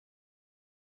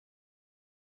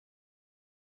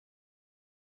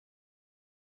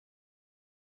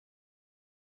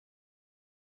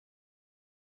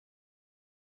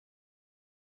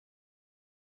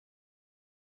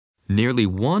Nearly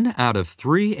 1 out of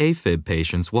 3 AFib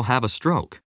patients will have a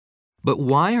stroke. But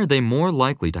why are they more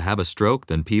likely to have a stroke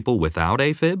than people without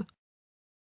AFib?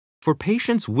 For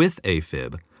patients with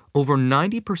AFib, over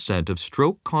 90% of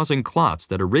stroke-causing clots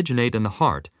that originate in the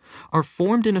heart are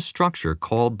formed in a structure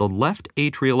called the left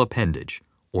atrial appendage,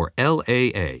 or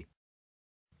LAA.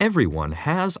 Everyone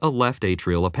has a left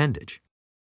atrial appendage.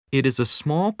 It is a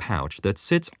small pouch that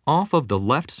sits off of the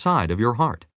left side of your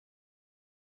heart.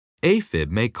 AFib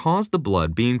may cause the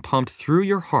blood being pumped through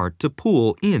your heart to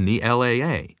pool in the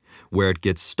LAA, where it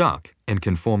gets stuck and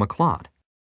can form a clot.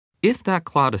 If that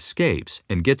clot escapes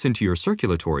and gets into your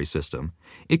circulatory system,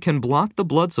 it can block the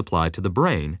blood supply to the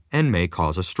brain and may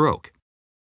cause a stroke.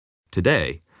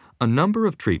 Today, a number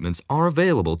of treatments are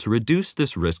available to reduce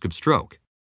this risk of stroke.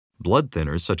 Blood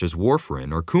thinners such as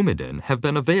warfarin or Coumadin have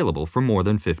been available for more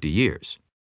than 50 years.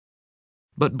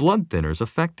 But blood thinners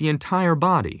affect the entire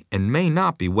body and may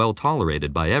not be well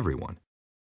tolerated by everyone.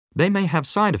 They may have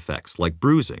side effects like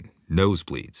bruising,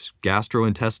 nosebleeds,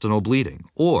 gastrointestinal bleeding,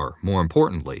 or, more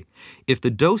importantly, if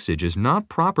the dosage is not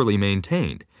properly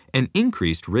maintained, an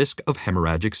increased risk of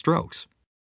hemorrhagic strokes.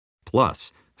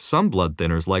 Plus, some blood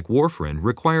thinners like warfarin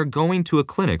require going to a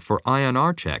clinic for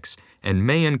INR checks and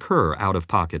may incur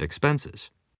out-of-pocket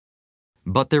expenses.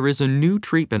 But there is a new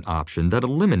treatment option that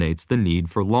eliminates the need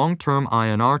for long-term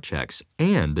INR checks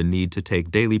and the need to take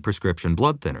daily prescription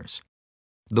blood thinners.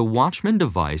 The Watchman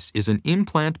device is an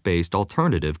implant-based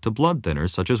alternative to blood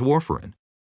thinners such as warfarin.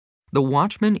 The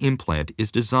Watchman implant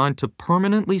is designed to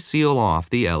permanently seal off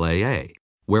the LAA,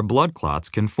 where blood clots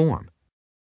can form.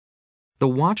 The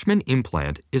Watchman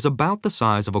implant is about the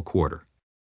size of a quarter.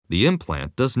 The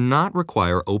implant does not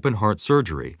require open-heart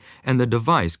surgery, and the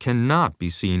device cannot be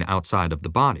seen outside of the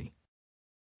body.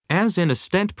 As in a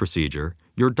stent procedure,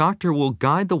 your doctor will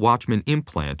guide the Watchman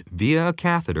implant via a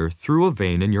catheter through a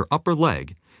vein in your upper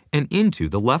leg and into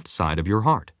the left side of your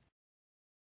heart.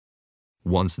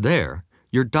 Once there,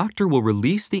 your doctor will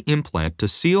release the implant to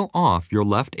seal off your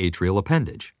left atrial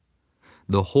appendage.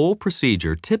 The whole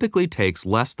procedure typically takes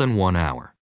less than 1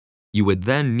 hour. You would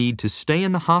then need to stay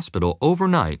in the hospital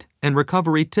overnight, and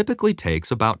recovery typically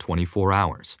takes about 24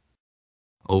 hours.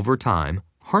 Over time,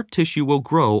 heart tissue will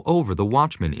grow over the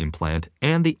Watchman implant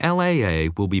and the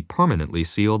LAA will be permanently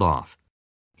sealed off.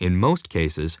 In most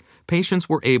cases, patients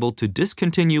were able to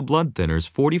discontinue blood thinners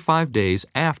 45 days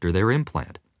after their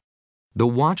implant. The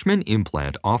Watchman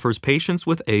implant offers patients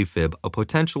with AFib a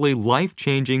potentially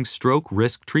life-changing stroke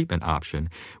risk treatment option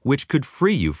which could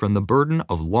free you from the burden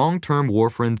of long-term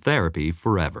warfarin therapy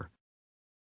forever.